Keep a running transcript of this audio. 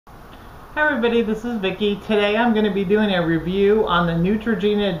Hi everybody, this is Vicky. Today I'm going to be doing a review on the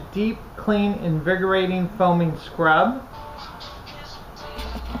Neutrogena Deep Clean Invigorating Foaming Scrub.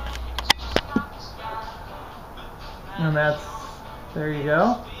 And there you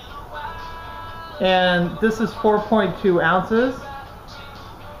go. And this is 4.2 ounces.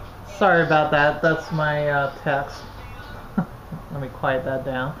 Sorry about that, that's my text. Let me quiet that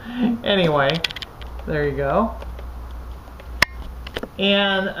down. Anyway, there you go.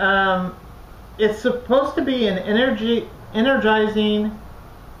 And it's supposed to be an energizing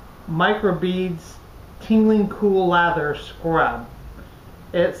microbeads tingling cool lather scrub.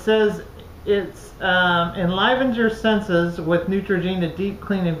 It says it's enlivens your senses with Neutrogena Deep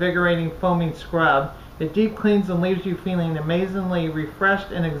Clean Invigorating Foaming Scrub. It deep cleans and leaves you feeling amazingly refreshed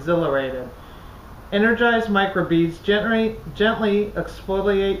and exhilarated. Energized microbeads gently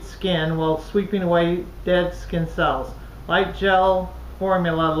exfoliate skin while sweeping away dead skin cells. Light gel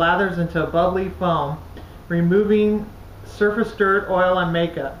formula lathers into a bubbly foam, removing surface dirt, oil, and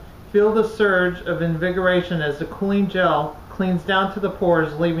makeup. Feel the surge of invigoration as the cooling gel cleans down to the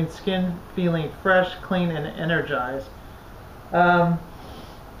pores, leaving skin feeling fresh, clean, and energized. Sorry,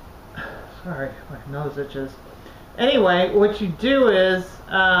 my nose itches. Anyway, what you do is,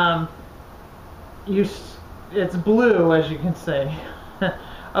 it's blue, as you can see.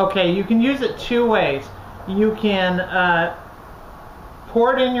 Okay, you can use it two ways. You can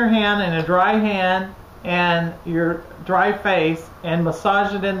pour it in your hand, in a dry hand and your dry face, and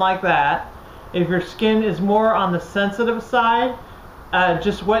massage it in like that. If your skin is more on the sensitive side,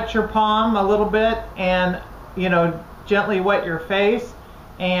 just wet your palm a little bit and, gently wet your face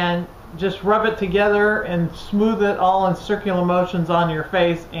and just rub it together and smooth it all in circular motions on your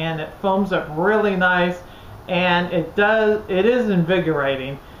face, and it foams up really nice, and it is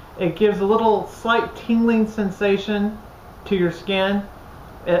invigorating. It gives a little slight tingling sensation to your skin.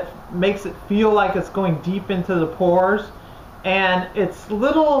 It makes it feel like it's going deep into the pores, and it's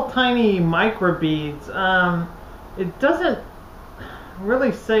little tiny microbeads. It doesn't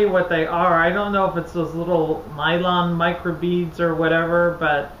really say what they are. I don't know if it's those little nylon microbeads or whatever,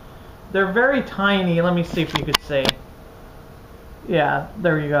 but they're very tiny. Let me see if you could see. Yeah,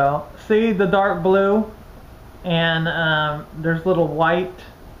 there you go. See the dark blue? And there's little white.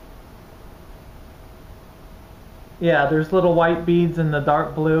 Yeah, there's little white beads in the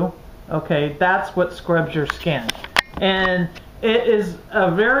dark blue. Okay, that's what scrubs your skin. And it is a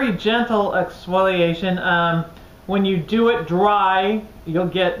very gentle exfoliation. When you do it dry, you'll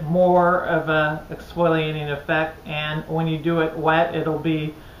get more of a exfoliating effect, and when you do it wet, it'll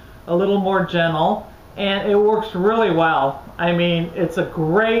be a little more gentle, and it works really well. I mean, it's a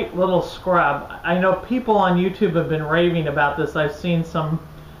great little scrub. I know people on YouTube have been raving about this. I've seen some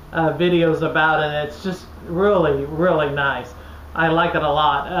videos about it, and it's just really, really nice. I like it a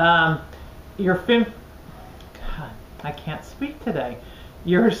lot. God, I can't speak today.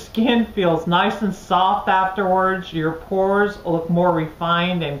 Your skin feels nice and soft afterwards. Your pores look more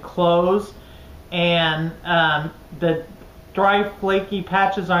refined and closed, and the dry, flaky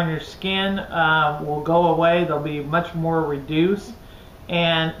patches on your skin will go away. They'll be much more reduced,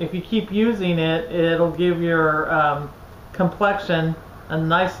 and if you keep using it, it'll give your complexion a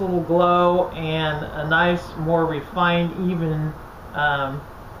nice little glow and a nice, more refined, even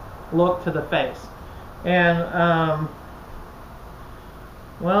look to the face. And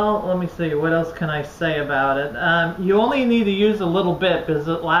well, let me see, what else can I say about it? You only need to use a little bit because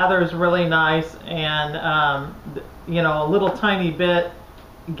it lathers really nice, and a little tiny bit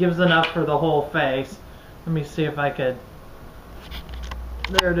gives enough for the whole face. Let me see if I could.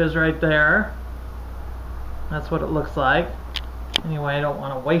 There it is right there. That's what it looks like. Anyway, I don't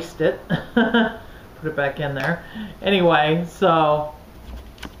want to waste it. Put it back in there. Anyway, so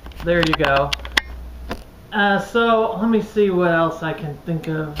there you go. So let me see what else I can think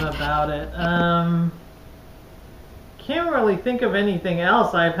of about it. Can't really think of anything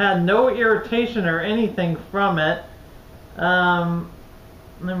else. I've had no irritation or anything from it.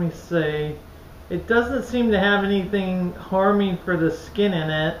 Let me see. It doesn't seem to have anything harming for the skin in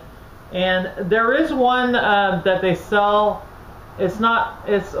it. And there is one that they sell. It's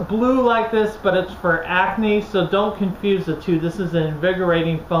blue like this, but it's for acne, so don't confuse the two. This is an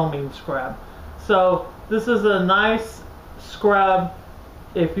invigorating foaming scrub. So this is a nice scrub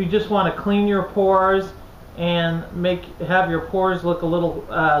if you just want to clean your pores and have your pores look a little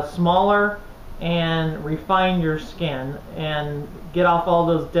smaller and refine your skin and get off all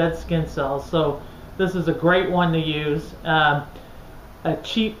those dead skin cells. So this is a great one to use. A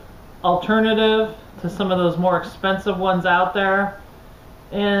cheap alternative to some of those more expensive ones out there.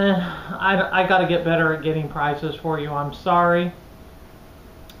 And I got to get better at getting prices for you. I'm sorry.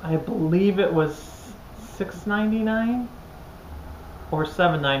 I believe it was $6.99 or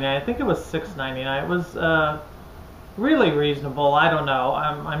 $7.99. I think it was $6.99. It was really reasonable. I don't know.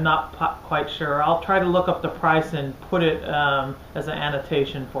 I'm not quite sure. I'll try to look up the price and put it as an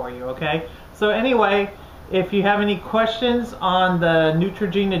annotation for you, okay? So anyway, if you have any questions on the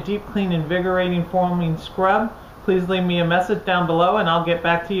Neutrogena Deep Clean Invigorating Foaming Scrub, please leave me a message down below and I'll get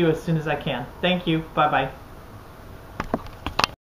back to you as soon as I can. Thank you. Bye-bye.